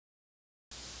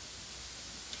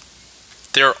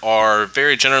There are,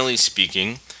 very generally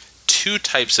speaking, two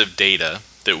types of data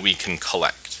that we can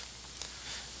collect.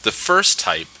 The first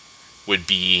type would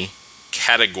be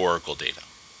categorical data.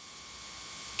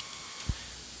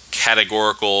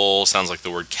 Categorical sounds like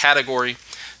the word category.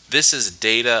 This is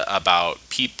data about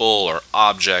people or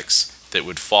objects that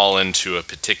would fall into a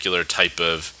particular type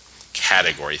of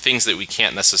category, things that we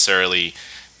can't necessarily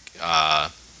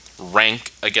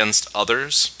rank against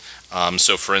others.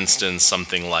 So for instance,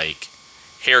 something like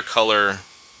hair color,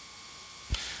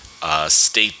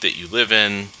 state that you live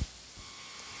in,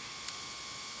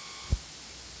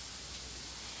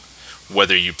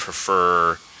 whether you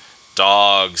prefer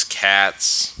dogs,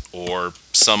 cats, or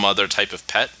some other type of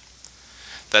pet.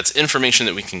 That's information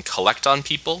that we can collect on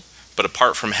people, but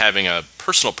apart from having a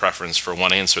personal preference for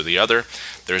one answer or the other,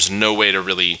 there's no way to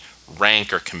really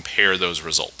rank or compare those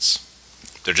results.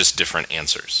 They're just different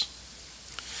answers.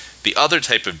 The other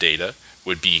type of data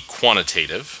would be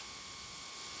quantitative.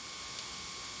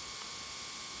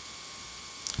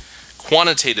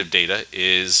 Quantitative data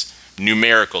is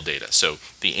numerical data. So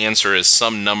the answer is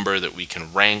some number that we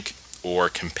can rank or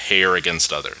compare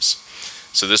against others.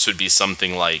 So this would be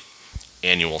something like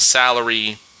annual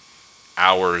salary,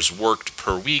 hours worked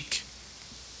per week,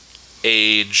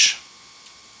 age,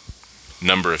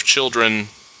 number of children.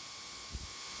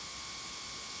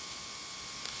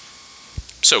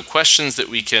 So questions that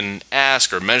we can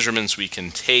ask or measurements we can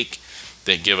take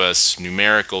that give us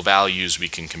numerical values we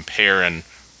can compare and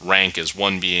rank as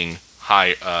one being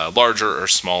larger or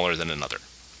smaller than another.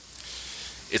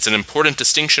 It's an important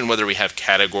distinction whether we have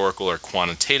categorical or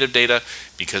quantitative data,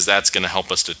 because that's going to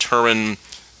help us determine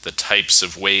the types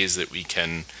of ways that we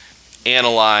can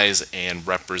analyze and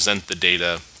represent the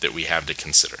data that we have to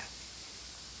consider.